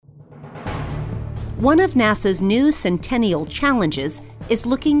One of NASA's new Centennial Challenges is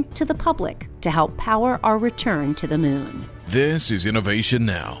looking to the public to help power our return to the moon. This is Innovation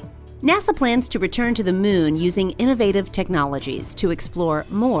Now. NASA plans to return to the moon using innovative technologies to explore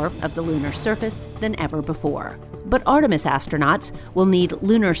more of the lunar surface than ever before. But Artemis astronauts will need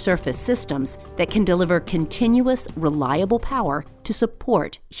lunar surface systems that can deliver continuous, reliable power to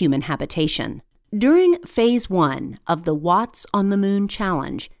support human habitation. During Phase 1 of the Watts on the Moon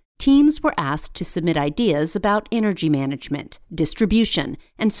Challenge, teams were asked to submit ideas about energy management, distribution,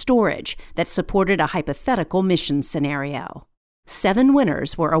 and storage that supported a hypothetical mission scenario. 7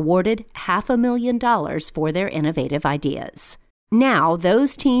 winners were awarded $500,000 for their innovative ideas. Now,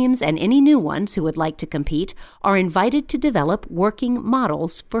 those teams and any new ones who would like to compete are invited to develop working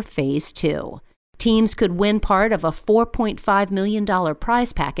models for Phase 2. Teams could win part of a $4.5 million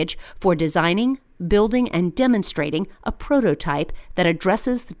prize package for designing, building, and demonstrating a prototype that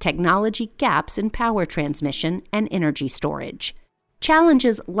addresses the technology gaps in power transmission and energy storage.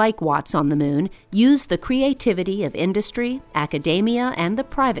 Challenges like Watts on the Moon use the creativity of industry, academia, and the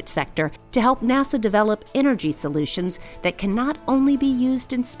private sector to help NASA develop energy solutions that can not only be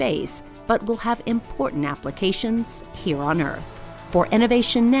used in space, but will have important applications here on Earth. For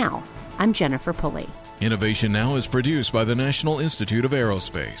Innovation Now, I'm Jennifer Pulley. Innovation Now is produced by the National Institute of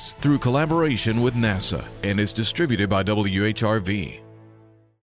Aerospace through collaboration with NASA and is distributed by WHRV.